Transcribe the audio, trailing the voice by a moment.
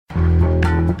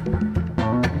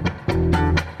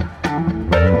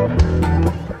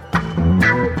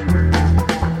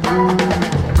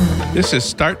This is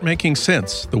Start Making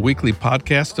Sense, the weekly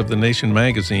podcast of The Nation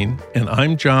magazine, and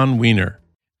I'm John Wiener.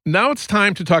 Now it's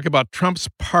time to talk about Trump's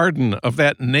pardon of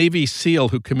that Navy SEAL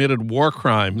who committed war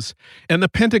crimes and the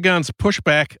Pentagon's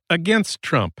pushback against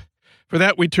Trump. For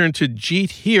that, we turn to Jeet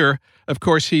Heer. Of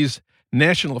course, he's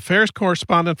national affairs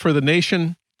correspondent for The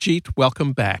Nation. Jeet,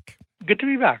 welcome back. Good to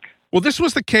be back. Well, this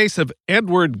was the case of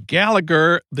Edward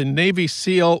Gallagher, the Navy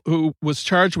SEAL who was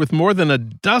charged with more than a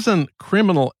dozen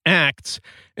criminal acts,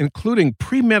 including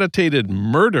premeditated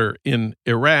murder in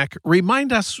Iraq.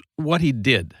 Remind us what he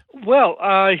did. Well,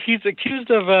 he's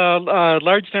accused of a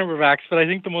large number of acts, but I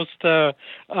think the most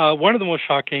one of the most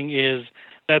shocking is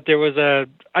that there was a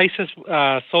ISIS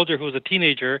soldier who was a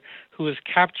teenager who was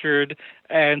captured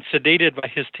and sedated by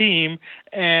his team,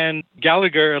 and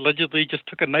Gallagher allegedly just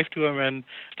took a knife to him and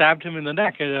stabbed him in the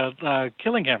neck,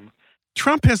 killing him.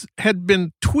 Trump had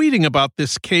been tweeting about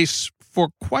this case for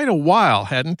quite a while,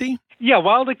 hadn't he? Yeah,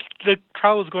 while the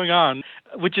trial was going on,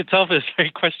 which itself is very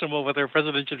questionable whether a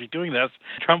president should be doing this,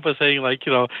 Trump was saying,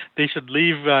 they should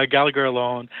leave Gallagher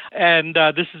alone. And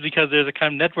this is because there's a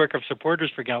kind of network of supporters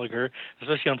for Gallagher,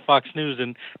 especially on Fox News,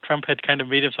 and Trump had kind of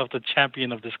made himself the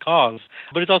champion of this cause.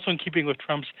 But it's also in keeping with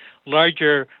Trump's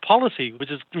larger policy, which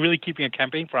is really keeping a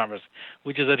campaign promise,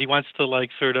 which is that he wants to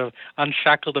sort of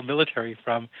unshackle the military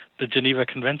from the Geneva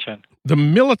Convention. The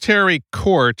military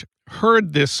court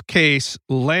heard this case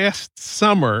last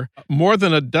summer, more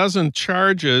than a dozen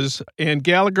charges, and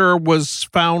Gallagher was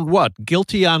found,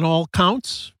 guilty on all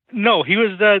counts? No, he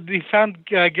was found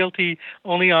guilty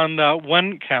only on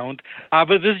one count,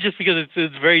 but this is just because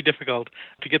it's very difficult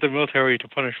to get the military to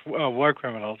punish war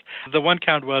criminals. The one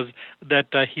count was that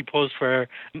he posed for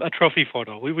a trophy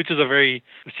photo, which is a very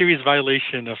serious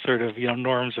violation of sort of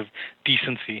norms of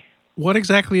decency. What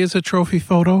exactly is a trophy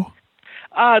photo?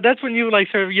 That's when you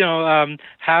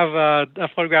have a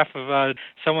photograph of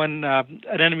someone,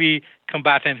 an enemy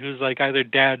combatant who's either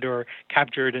dead or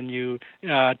captured, and you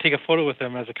take a photo with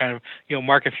them as a kind of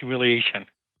mark of humiliation.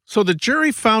 So the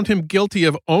jury found him guilty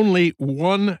of only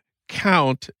one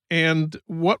count, and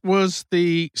what was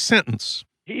the sentence?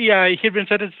 He had been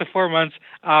sentenced to 4 months,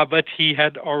 but he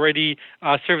had already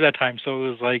served that time. So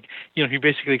it was he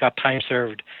basically got time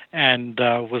served and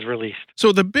was released.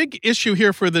 So the big issue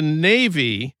here for the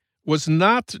Navy was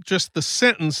not just the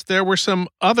sentence. There were some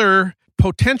other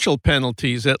potential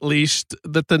penalties, at least,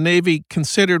 that the Navy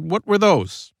considered. What were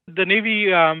those? The Navy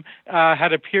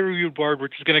had a peer-reviewed board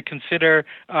which was going to consider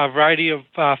a variety of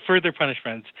further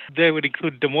punishments. They would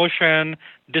include demotion,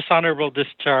 dishonorable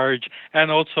discharge,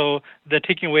 and also the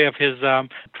taking away of his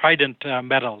Trident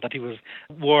medal that he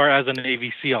wore as a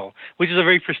Navy SEAL, which is a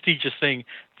very prestigious thing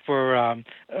for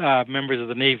members of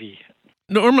the Navy.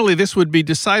 Normally, this would be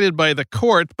decided by the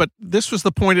court, but this was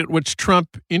the point at which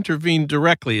Trump intervened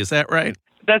directly. Is that right?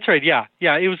 That's right, yeah.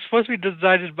 It was supposed to be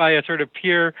decided by a sort of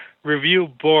peer review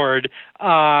board,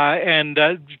 and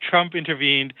Trump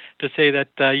intervened to say that,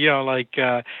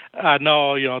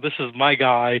 no, this is my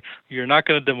guy. You're not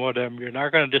going to demote him. You're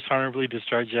not going to dishonorably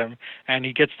discharge him, and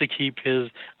he gets to keep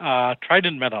his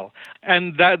Trident medal.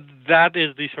 And that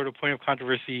is the sort of point of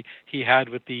controversy he had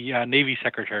with the Navy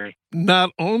secretary. Not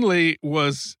only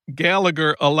was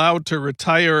Gallagher allowed to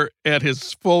retire at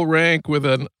his full rank with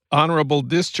an honorable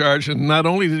discharge, and not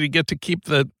only did he get to keep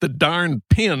the darn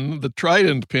pin, the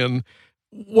Trident pin,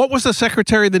 what was the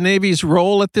Secretary of the Navy's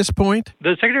role at this point?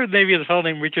 The Secretary of the Navy is a fellow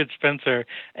named Richard Spencer,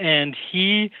 and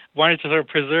he wanted to sort of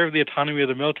preserve the autonomy of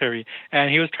the military, and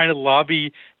he was trying to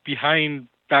lobby behind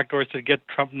backdoors to get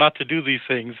Trump not to do these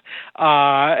things.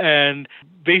 And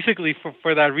basically,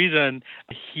 for that reason,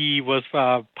 he was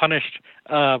punished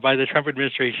by the Trump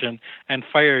administration and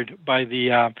fired by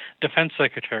the defense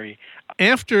secretary.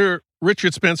 After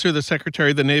Richard Spencer, the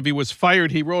Secretary of the Navy, was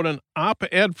fired, he wrote an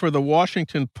op-ed for the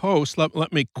Washington Post.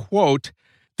 Let me quote,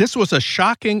 "This was a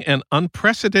shocking and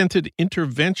unprecedented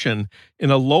intervention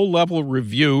in a low-level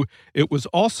review. It was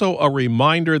also a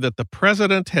reminder that the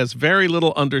president has very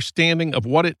little understanding of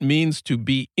what it means to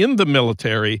be in the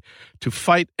military, to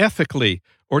fight ethically,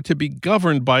 or to be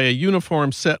governed by a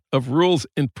uniform set of rules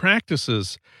and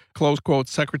practices," close quote,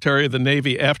 Secretary of the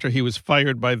Navy, after he was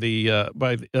fired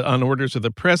on orders of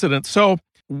the president. So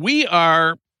we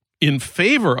are in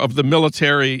favor of the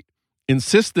military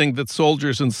insisting that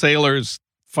soldiers and sailors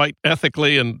fight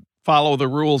ethically and follow the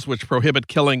rules which prohibit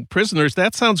killing prisoners.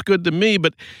 That sounds good to me,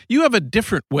 but you have a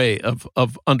different way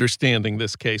of understanding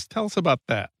this case. Tell us about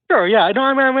that. Sure, yeah. No,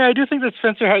 I do think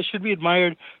that should be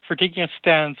admired for taking a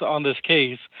stance on this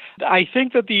case. I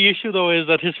think that the issue, though, is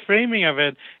that his framing of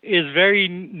it is very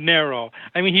narrow.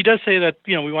 I mean, he does say that,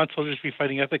 we want soldiers to be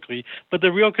fighting ethically, but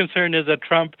the real concern is that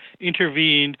Trump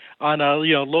intervened on a,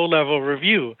 low-level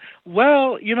review.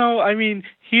 Well,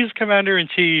 he's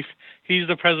commander-in-chief. He's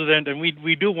the president, and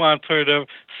we do want sort of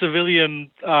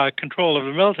civilian control of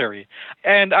the military.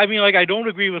 And I don't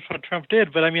agree with what Trump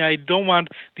did, but I don't want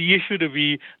the issue to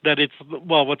be that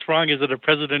what's wrong is that a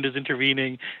president is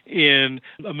intervening in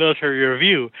a military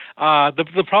review.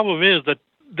 The problem is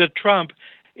that Trump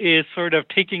is sort of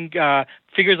taking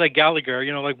figures like Gallagher,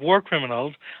 like war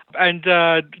criminals, and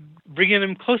bringing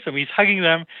them close to him. He's hugging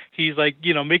them. He's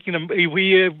making them. He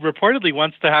reportedly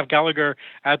wants to have Gallagher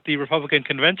at the Republican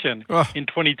convention in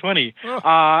 2020.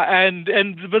 But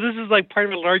this is part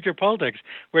of a larger politics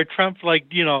where Trump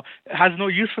has no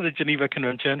use for the Geneva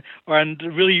Convention and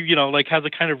really has a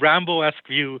kind of Rambo-esque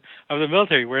view of the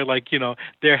military where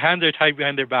their hands are tied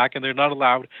behind their back and they're not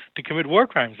allowed to commit war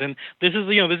crimes. And this is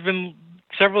there's been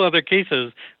several other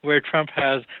cases where Trump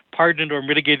has pardoned or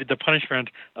mitigated the punishment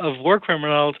of war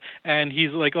criminals, and he's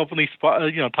openly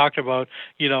talked about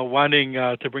wanting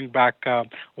to bring back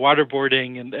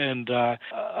waterboarding and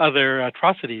other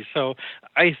atrocities. So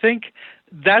I think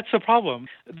that's a problem,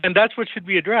 and that's what should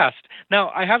be addressed. Now,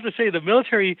 I have to say the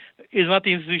military is not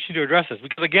the institution to address this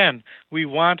because, again, we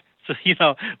want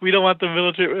we don't want the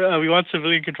military. We want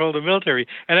civilian control of the military,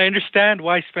 and I understand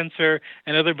why Spencer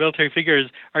and other military figures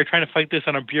are trying to fight this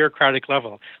on a bureaucratic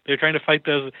level. They're trying to fight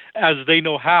this as they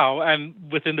know how and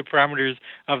within the parameters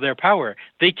of their power.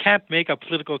 They can't make a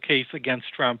political case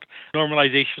against Trump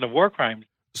normalization of war crimes.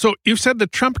 So you've said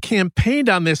that Trump campaigned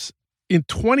on this in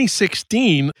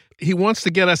 2016. He wants to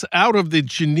get us out of the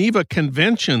Geneva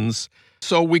Conventions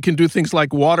so we can do things like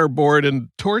waterboard and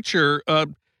torture.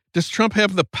 Does Trump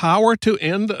have the power to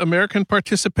end American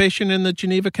participation in the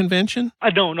Geneva Convention?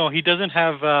 No, he doesn't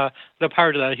have the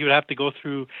power to that. He would have to go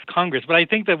through Congress. But I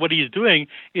think that what he's doing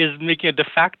is making a de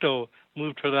facto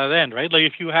move to that end, right?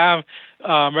 If you have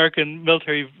American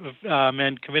military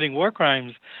men committing war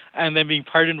crimes and then being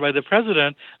pardoned by the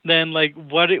president, then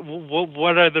what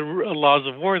are the laws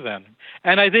of war then?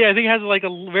 And I think it has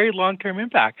a very long-term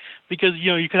impact because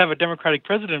you could have a Democratic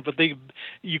president, but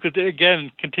you could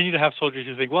again continue to have soldiers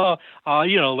who think, well,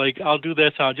 I'll do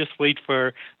this, I'll just wait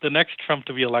for the next Trump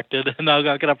to be elected, and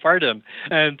I'll get a pardon.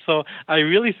 And so I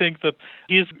really think that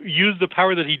he's used the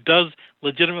power that he does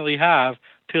legitimately have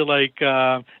to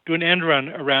do an end run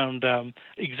around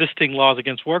existing laws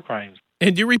against war crimes.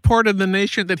 And you reported in The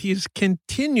Nation that he's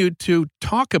continued to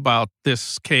talk about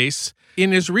this case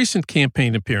in his recent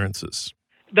campaign appearances.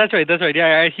 That's right.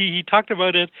 Yeah, he talked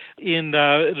about it in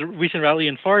the recent rally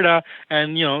in Florida,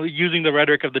 and using the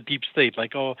rhetoric of the deep state,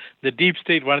 the deep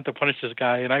state wanted to punish this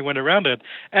guy, and I went around it.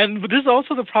 And this is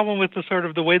also the problem with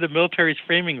the way the military is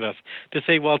framing this, to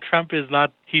say, well, Trump is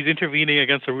not. He's intervening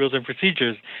against the rules and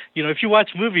procedures. If you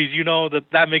watch movies,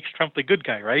 that makes Trump the good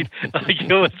guy, right?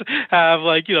 You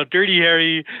have Dirty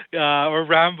Harry or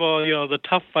Rambo, the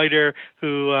tough fighter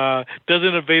who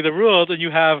doesn't obey the rules, and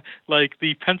you have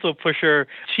the pencil pusher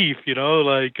chief, who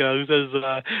says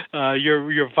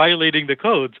you're violating the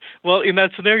codes. Well, in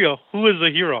that scenario, who is the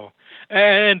hero?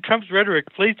 And Trump's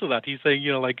rhetoric plays to that. He's saying,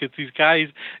 it's these guys,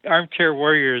 armchair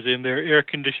warriors in their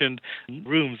air-conditioned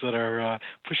rooms that are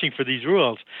pushing for these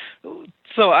rules.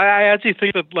 So I actually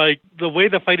think that, the way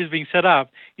the fight is being set up,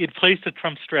 it plays to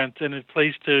Trump's strengths and it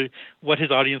plays to what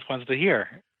his audience wants to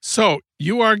hear. So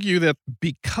you argue that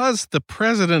because the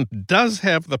president does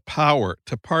have the power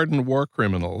to pardon war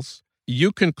criminals,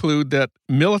 you conclude that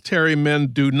military men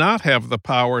do not have the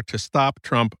power to stop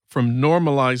Trump from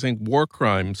normalizing war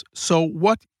crimes. So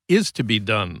what is to be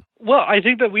done? Well, I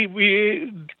think that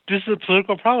this is a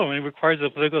political problem and it requires a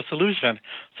political solution.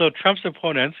 So Trump's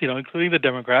opponents, including the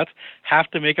Democrats, have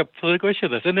to make a political issue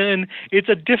of this. And then it's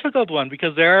a difficult one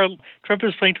because Trump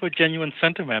is playing to a genuine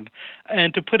sentiment.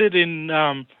 And to put it in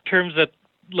terms that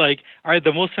are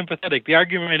the most sympathetic, the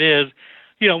argument is,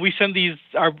 we send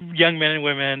our young men and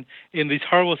women in these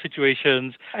horrible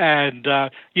situations and,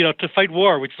 to fight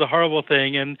war, which is a horrible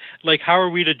thing. And how are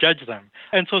we to judge them?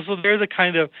 And so there's a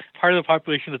kind of part of the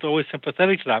population that's always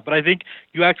sympathetic to that. But I think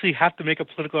you actually have to make a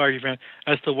political argument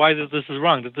as to why this is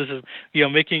wrong, that this is,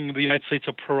 making the United States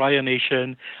a pariah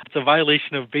nation. It's a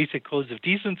violation of basic codes of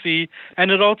decency.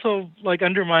 And it also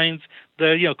undermines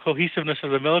the cohesiveness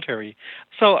of the military.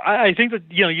 So I think that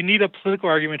you need a political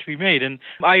argument to be made, and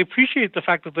I appreciate the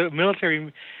fact that the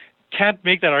military can't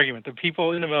make that argument. The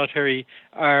people in the military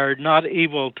are not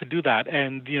able to do that,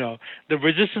 and the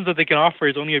resistance that they can offer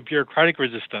is only a bureaucratic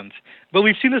resistance. But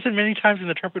we've seen this in many times in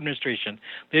the Trump administration.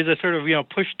 There's a sort of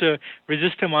push to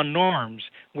resist him on norms,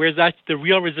 whereas the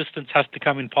real resistance has to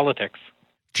come in politics.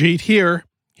 Jeet Heer,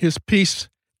 his piece,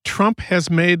 Trump Has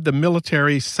Made the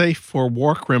Military Safe for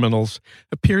War Criminals,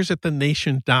 appears at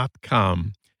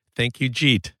thenation.com. Thank you,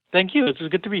 Jeet. Thank you. It was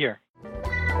good to be here.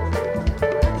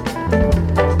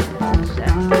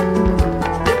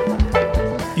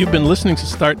 You've been listening to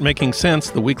Start Making Sense,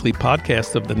 the weekly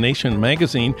podcast of The Nation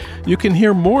magazine. You can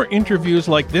hear more interviews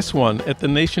like this one at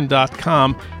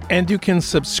thenation.com, and you can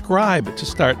subscribe to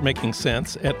Start Making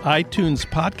Sense at iTunes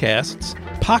Podcasts,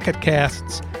 Pocket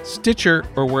Casts, Stitcher,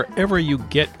 or wherever you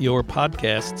get your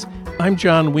podcasts. I'm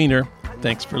John Wiener.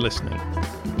 Thanks for listening.